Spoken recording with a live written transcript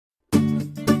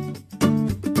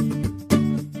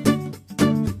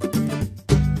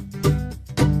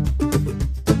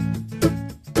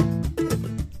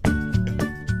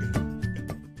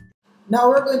Now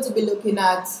we're going to be looking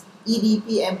at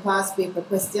EDPM Past Paper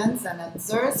questions and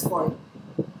answers for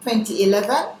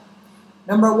 2011.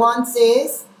 Number 1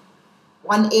 says,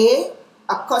 1A,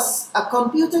 a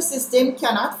computer system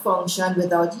cannot function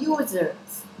without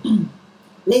users.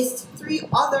 List 3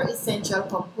 other essential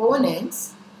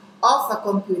components of a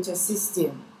computer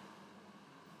system.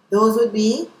 Those would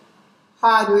be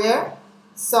hardware,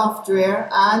 software,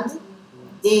 and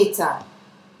data.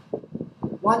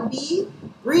 1B,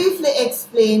 briefly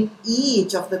explain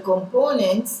each of the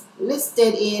components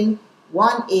listed in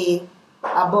 1A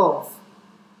above.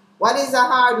 What is a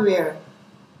hardware?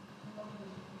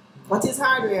 What is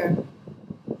hardware?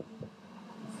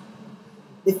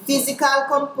 The physical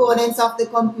components of the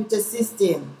computer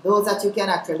system, those that you can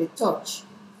actually touch.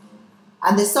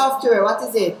 And the software, what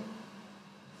is it?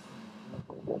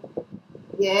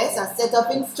 Yes, a set of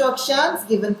instructions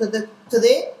given to the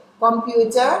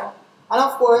computer, and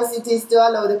of course it is to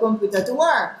allow the computer to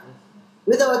work.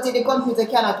 Without it, the computer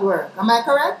cannot work. Am I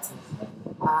correct?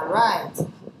 All right.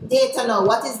 Data now,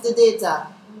 what is the data?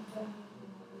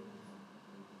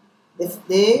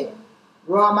 The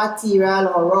raw material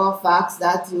or raw facts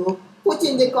that you put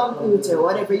in the computer,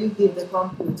 whatever you give the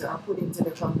computer or put into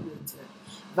the computer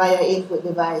via input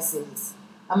devices.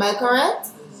 Am I correct?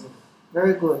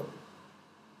 Very good.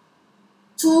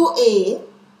 2A,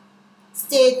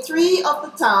 state 3 of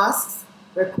the tasks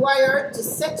required to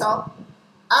set up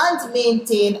and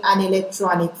maintain an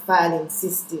electronic filing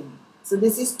system. So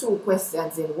this is 2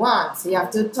 questions in one. So you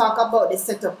have to talk about the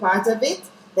setup part of it,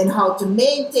 then how to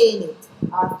maintain it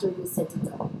after you set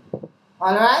it up.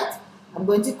 Alright? I'm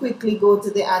going to quickly go to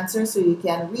the answer so you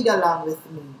can read along with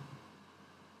me.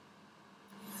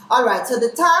 Alright, so the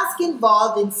task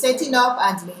involved in setting up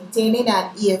and maintaining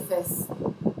an EFS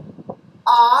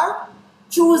are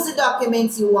choose the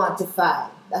documents you want to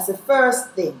file. That's the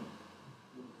first thing.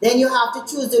 Then you have to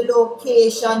choose the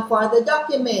location for the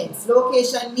documents.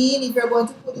 Location means if you're going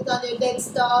to put it on your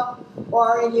desktop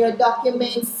or in your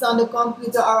documents on the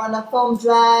computer or on a thumb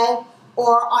drive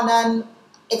or on an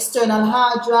external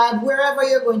hard drive, wherever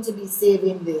you're going to be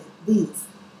saving these.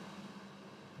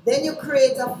 Then you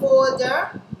create a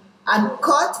folder and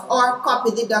cut or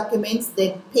copy the documents,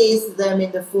 then paste them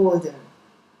in the folder.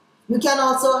 You can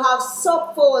also have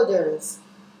subfolders.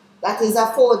 That is a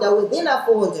folder within a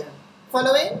folder.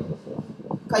 Following?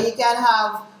 Because you can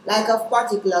have like a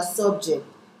particular subject,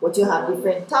 but you have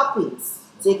different topics.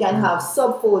 So you can have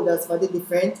subfolders for the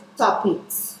different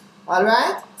topics.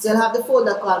 Alright? So you'll have the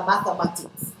folder called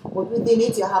mathematics. But within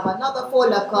it you have another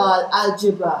folder called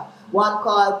algebra, one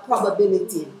called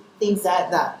probability, things like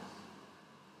that.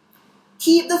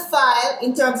 Keep the file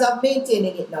in terms of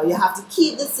maintaining it now. You have to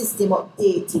keep the system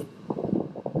updated.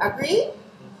 Agree?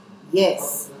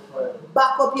 Yes.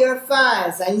 Back up your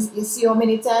files. And you see how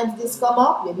many times this come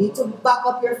up? You need to back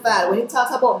up your file. When you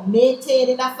talk about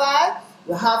maintaining a file,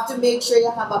 you have to make sure you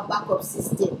have a backup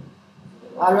system.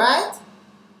 Alright?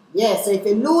 Yes, so if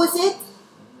you lose it,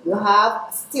 you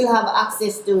still have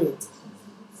access to it.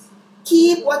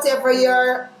 Keep whatever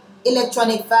your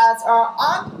electronic files are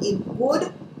on in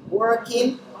good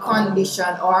working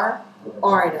condition or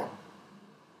order.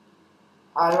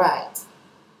 Alright.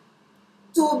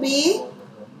 2B.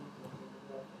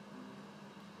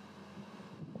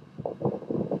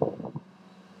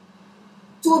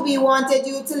 We wanted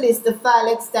you to list the file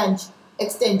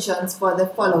extensions for the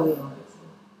following.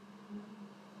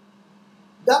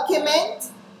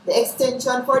 Document, the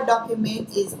extension for document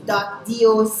is .doc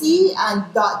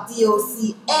and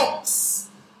 .docx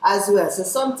as well. So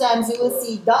sometimes you will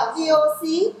see .doc,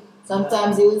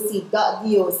 sometimes you will see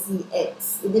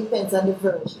 .docx. It depends on the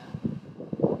version.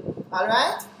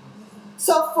 Alright?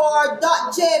 So for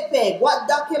 .jpeg, what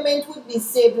document would be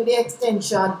saved with the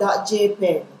extension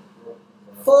 .jpeg?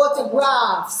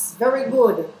 Photographs, very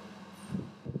good.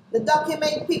 The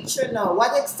document picture now,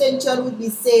 what extension would be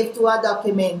saved to a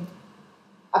document?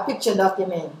 A picture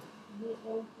document.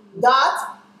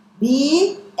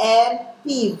 .bmp,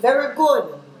 very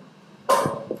good.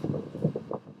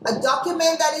 A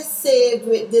document that is saved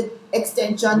with the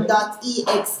extension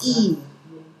 .exe.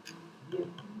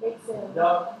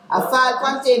 A file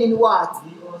containing what?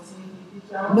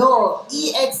 No,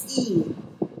 exe.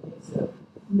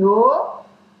 No.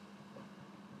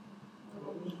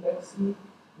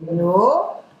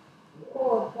 No.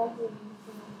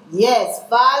 Yes,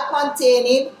 file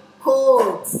containing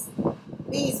codes.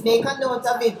 Please make a note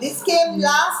of it. This came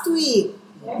last week,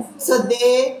 so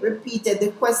they repeated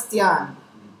the question.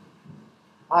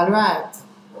 All right.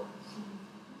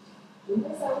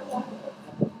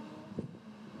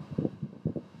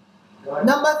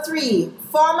 Number 3,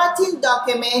 formatting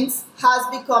documents has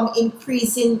become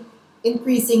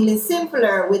increasingly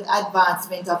simpler with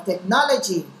advancement of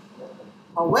technology.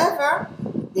 However,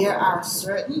 there are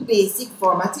certain basic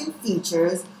formatting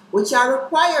features which are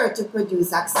required to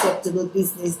produce acceptable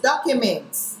business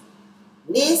documents.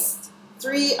 List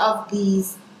 3 of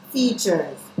these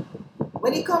features.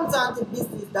 When it comes on to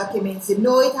business documents, you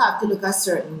know it have to look a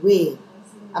certain way.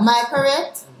 Am I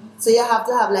correct? So you have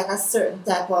to have like a certain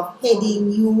type of heading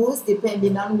used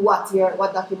depending on what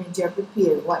document you're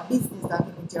preparing, what business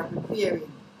document you're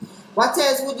preparing. What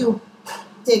else would you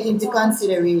take into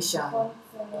consideration?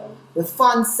 The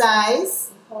font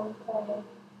size,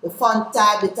 the font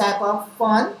type, the type of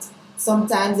font.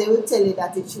 Sometimes they will tell you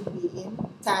that it should be in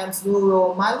Times New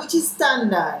Roman, which is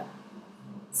standard.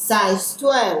 Size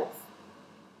 12.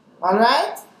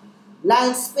 Alright?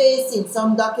 Line spacing.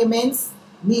 Some documents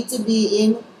need to be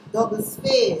in double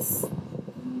space.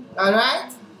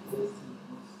 Alright?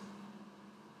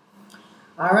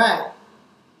 Alright.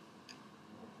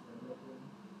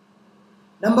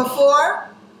 Number 4.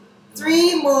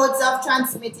 3 modes of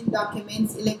transmitting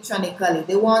documents electronically.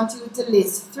 They want you to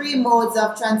list 3 modes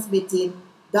of transmitting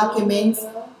documents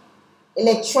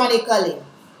electronically.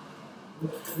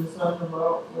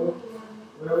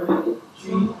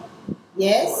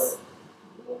 Yes.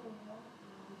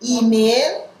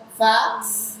 Email,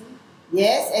 fax,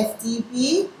 yes,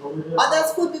 FTP.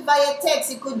 Others could be via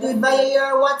text. You could do it via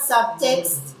your WhatsApp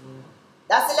text.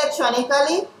 That's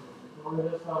electronically.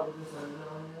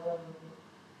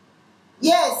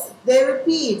 Yes, they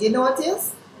repeat, you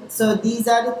notice? So these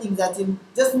are the things that you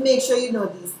just make sure you know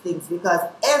these things, because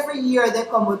every year they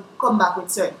come back with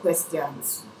certain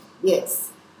questions. Yes.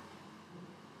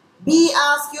 B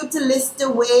asks you to list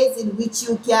the ways in which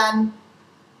you can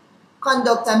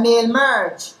conduct a mail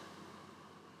merge.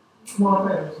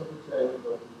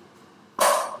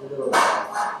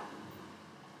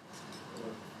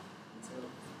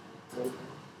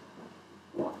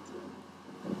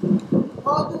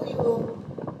 How do you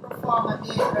perform a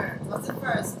mail merge? What's the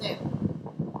first step?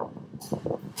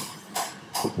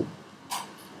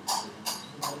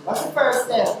 What's the first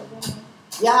step?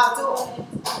 You have to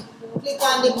click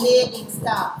on the mailing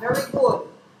staff. Very good.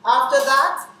 After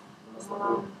that,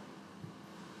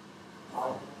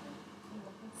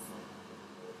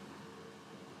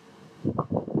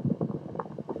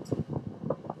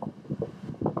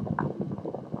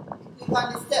 click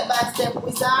on the step-by-step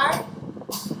wizard.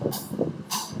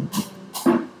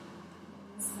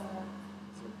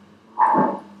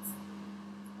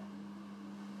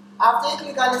 After you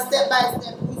click on the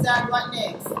step-by-step wizard, what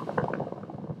next?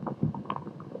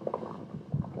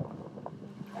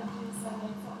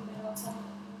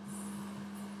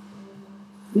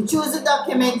 You choose the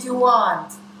document you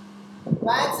want.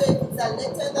 Right? So if it's a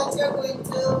letter that you're going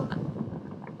to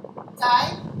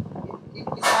type, you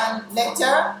click on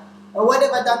letter, or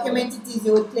whatever document it is,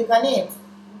 you would click on it.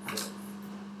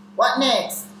 What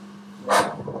next?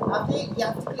 Okay, you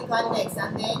have to click on next,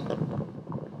 and then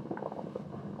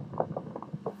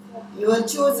you will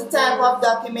choose the type of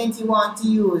document you want to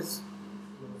use.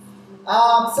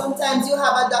 Sometimes you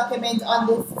have a document on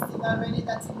the system already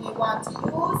that you may want to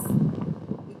use.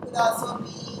 It could also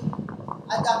be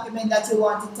a document that you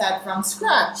want to type from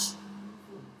scratch.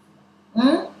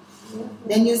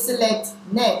 Then you select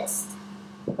next.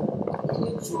 Then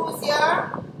you choose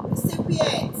your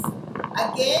recipients.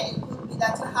 Again, it could be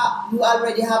that you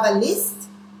already have a list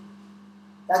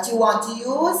that you want to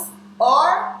use,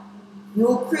 or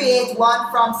you create one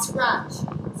from scratch.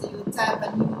 So you type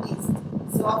a new list.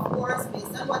 So of course,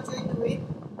 based on what you're doing,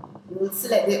 you will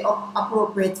select the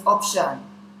appropriate option.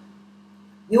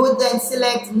 You would then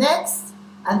select next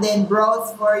and then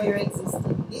browse for your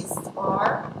existing list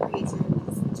or create your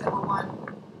list, whichever one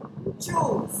you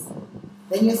choose.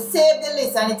 Then you save the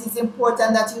list, and it is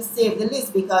important that you save the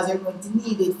list because you're going to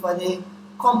need it for the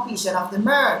completion of the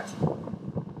merge.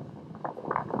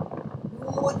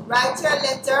 You would write your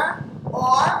letter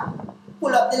or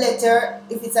pull up the letter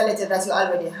if it's a letter that you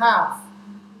already have.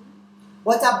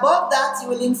 But above that, you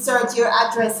will insert your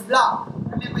address block.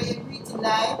 Remember your greeting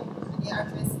line and your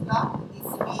address block needs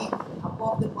to be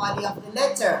above the body of the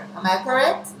letter. Am I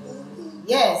correct?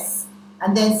 Yes.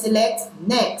 And then select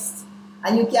next.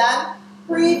 And you can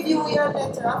preview your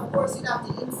letter. Of course, you have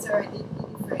to insert the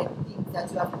different things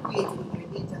that you have created in your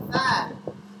data file.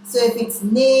 So if it's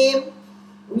name,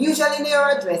 usually in your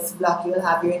address block, you'll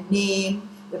have your name,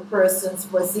 the person's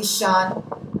position,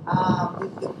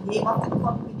 the name of the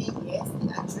company, yes, the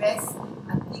address,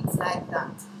 and things like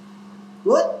that.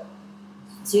 Good?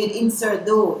 So you'd insert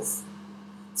those.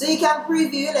 So you can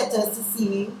preview your letters to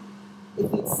see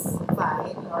if it's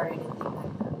fine or anything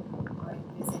like that. Or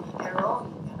if there's any error,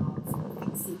 you can also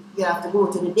fix it. You have to go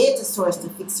to the data source to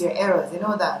fix your errors, you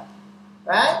know that,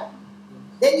 right?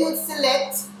 Then you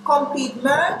select complete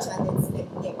merge and then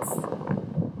select next.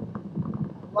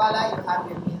 Voila, you have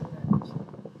your mail merge.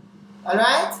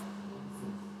 Alright?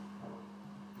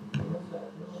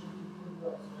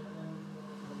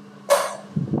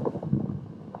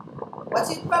 What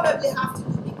you probably have to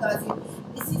do, because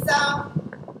this is a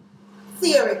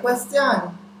theory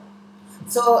question.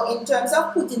 So in terms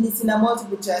of putting this in a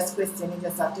multiple choice question, you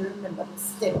just have to remember the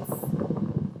steps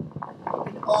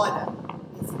in order,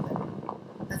 basically.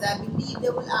 Because I believe they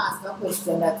will ask a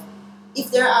question that,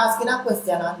 if they're asking a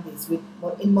question on this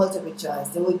in multiple choice,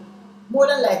 they would more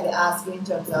than likely ask you in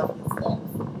terms of the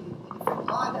steps, the different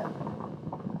order.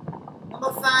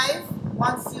 Number 5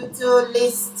 wants you to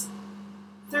list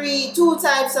two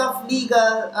types of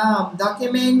legal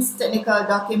documents: technical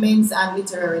documents and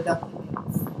literary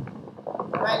documents.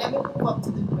 Alright, let me move up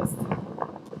to the question.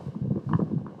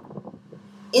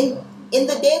 In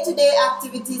the day-to-day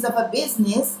activities of a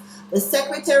business, the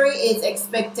secretary is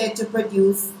expected to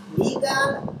produce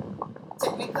legal,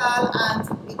 technical, and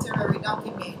literary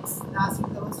documents. Last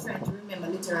week I was trying to remember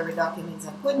literary documents.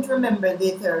 I couldn't remember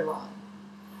the third one.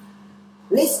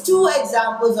 List 2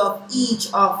 examples of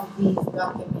each of these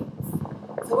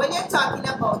documents. So when you're talking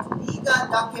about legal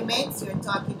documents, you're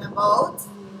talking about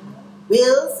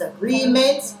bills,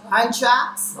 agreements,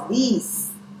 contracts,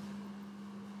 lease.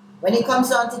 When it comes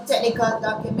down to technical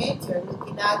documents, you're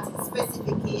looking at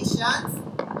specifications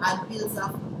and bills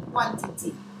of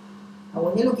quantity. And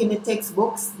when you look in the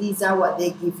textbooks, these are what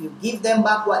they give you. Give them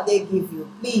back what they give you,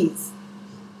 please.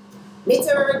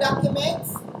 Literary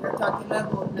documents, we're talking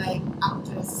about like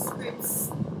actors'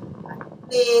 scripts and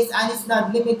plays, and it's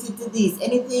not limited to these.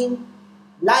 Anything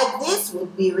like this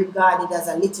would be regarded as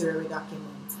a literary document.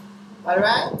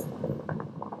 Alright?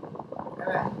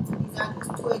 Alright, so these are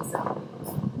just 2 examples.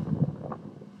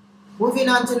 Moving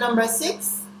on to number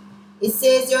 6, it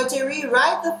says you're to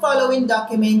rewrite the following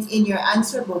document in your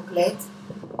answer booklet,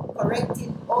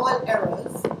 correcting all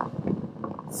errors,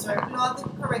 circle all the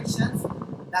corrections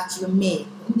that you made.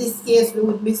 In this case, we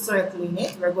would be circling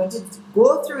it. We're going to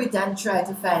go through it and try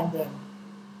to find them.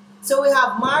 So we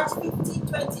have March 15,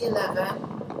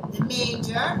 2011, the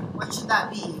major, what should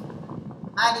that be?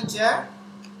 Manager,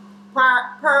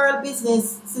 Pearl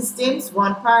Business Systems,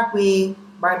 1 Parkway,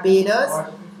 Barbados.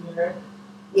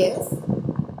 Yes.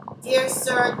 Dear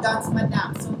Sir, that's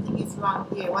Madam, something is wrong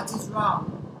here. What is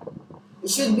wrong? It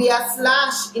should be a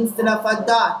slash instead of a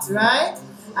dot, right?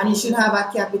 And you should have a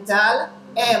capital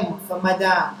M for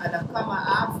Madam and a comma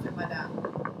after Madam.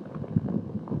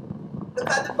 Look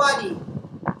at the body.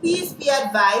 Please be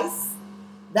advised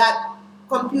that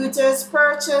computers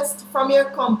purchased from your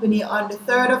company on the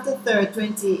 3rd of the 3rd,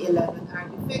 2011 are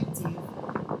defective.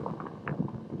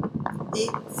 The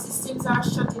systems are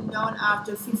shutting down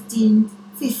after 15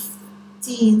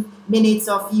 minutes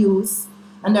of use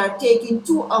and are taking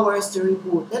 2 hours to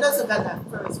reboot. Let us look at that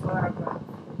first paragraph.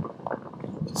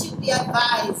 It should be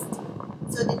advised.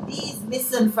 So the D is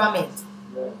missing from it.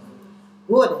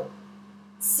 Good.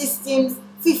 Systems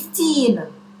 15.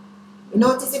 You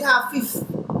notice it have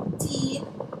 15.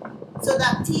 So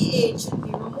that TH should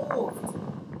be removed.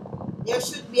 There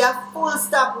should be a full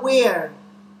stop where?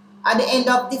 At the end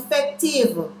of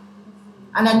defective.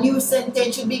 And a new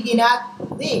sentence should begin at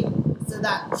the. So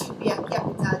that should be a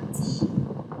capital T.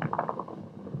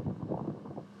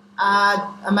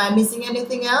 Am I missing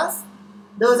anything else?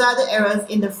 Those are the errors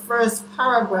in the first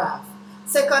paragraph.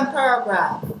 Second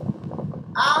paragraph.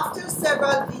 After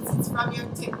several visits from your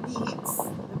techniques,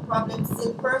 the problem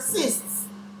still persists.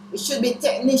 It should be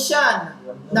technician,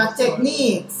 not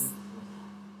techniques.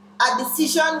 A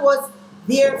decision was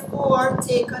therefore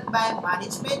taken by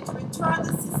management to return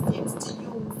the systems to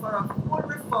you for a full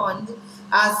refund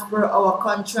as per our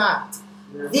contract.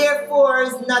 Therefore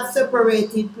is not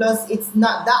separated, plus it's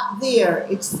not that there.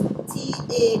 It's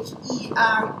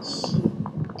THEREFORE.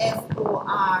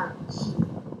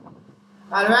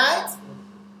 Alright?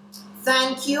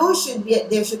 Thank you should be,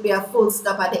 there should be a full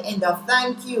stop at the end of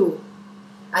thank you.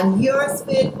 And yours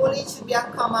faithfully should be a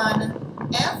common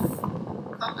F.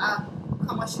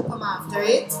 Comma should come after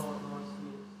it.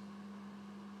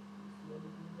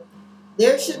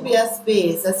 There should be a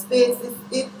space. A space,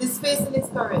 if the spacing is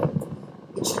correct,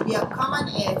 it should be a common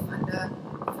F and the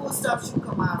full stop should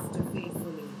come after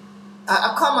faithfully.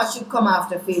 A comma should come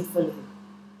after faithfully.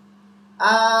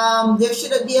 There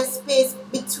should be a space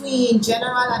between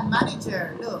general and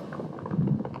manager. Look.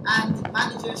 And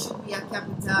manager should be a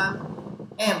capital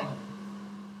M.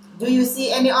 Do you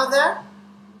see any other?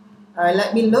 Alright,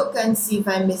 let me look and see if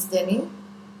I missed any.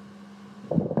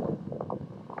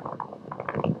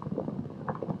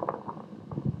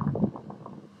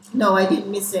 No, I didn't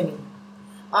miss any.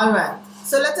 Alright,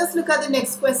 so let us look at the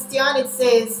next question. It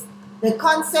says, the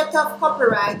concept of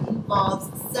copyright involves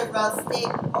several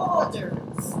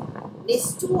stakeholders.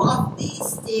 List 2 of these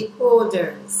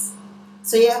stakeholders.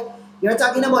 So yeah, you're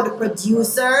talking about the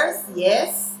producers,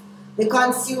 yes, the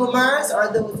consumers or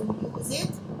those who use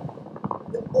it,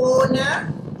 the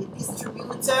owner, the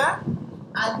distributor,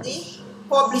 and the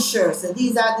publisher. So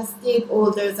these are the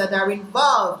stakeholders that are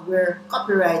involved where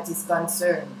copyright is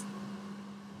concerned.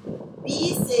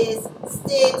 B says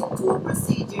state 2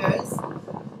 procedures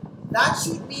that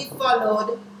should be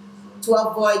followed to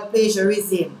avoid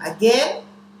plagiarism. Again,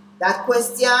 that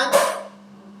question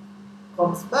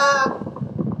comes back.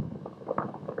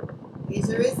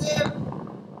 Plagiarism,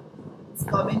 it's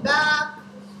coming back.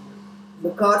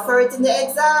 Look out for it in the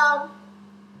exam.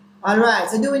 Alright,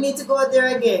 so do we need to go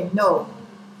there again? No.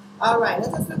 Alright,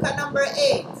 let us look at number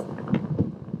 8.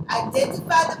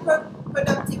 Identify the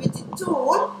productivity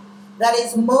tool that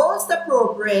is most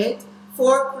appropriate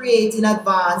for creating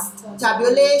advanced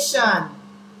tabulation.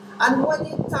 And when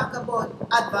you talk about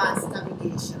advanced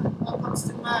tabulation, what comes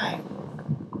to mind?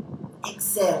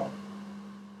 Excel,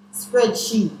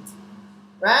 spreadsheet,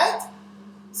 right?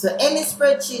 So any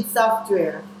spreadsheet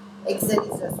software, Excel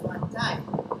is just one type.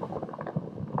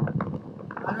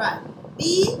 Alright.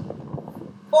 B,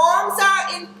 forms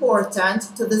are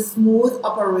important to the smooth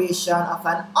operation of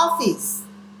an office.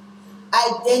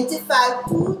 Identify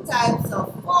 2 types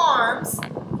of forms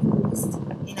used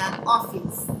in an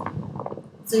office.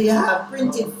 So you have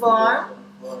printed form,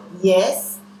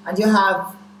 yes, and you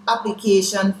have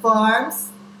application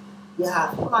forms, you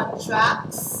have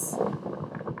contracts,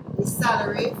 the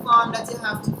salary form that you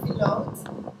have to fill out,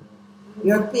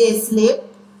 your pay slip,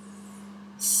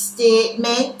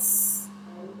 statements,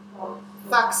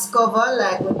 fax cover,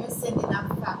 like when you're sending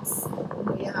a fax,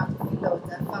 you have to fill out a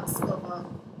fax cover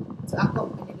to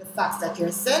accompany the fax that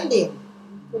you're sending.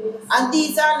 And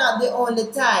these are not the only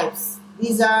types.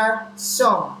 These are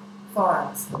some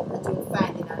forms that you'll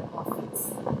find in an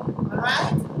office.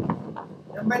 Alright?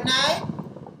 Number 9,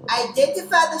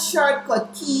 identify the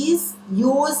shortcut keys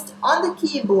used on the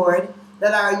keyboard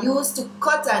that are used to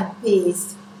cut and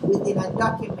paste within a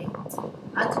document.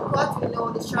 And to cut, we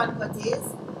know the shortcut is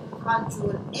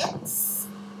Control X,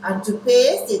 and to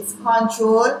paste, it's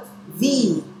Control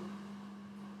V.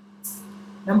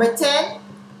 Number 10,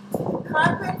 the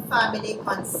Carpet family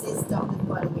consists of the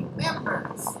following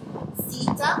members: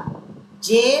 Sita,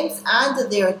 James, and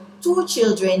their 2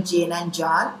 children, Jane and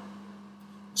John.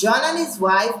 John and his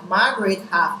wife, Margaret,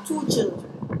 have 2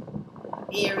 children,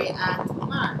 Mary and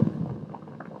Mark.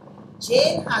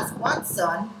 Jane has 1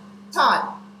 son,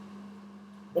 Todd.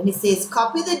 Then it says,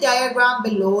 copy the diagram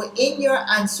below in your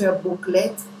answer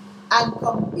booklet and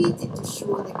complete it to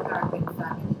show the Carpet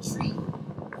family tree.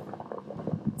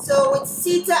 So with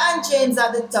Sita and James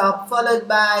at the top, followed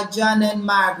by John and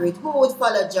Margaret. Who would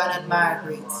follow John and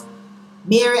Margaret?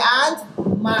 Mary and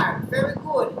Mark. Very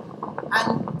good.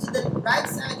 And to the right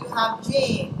side you have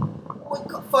Jane. Who would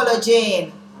follow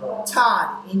Jane?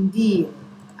 Todd, indeed.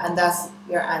 And that's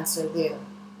your answer there.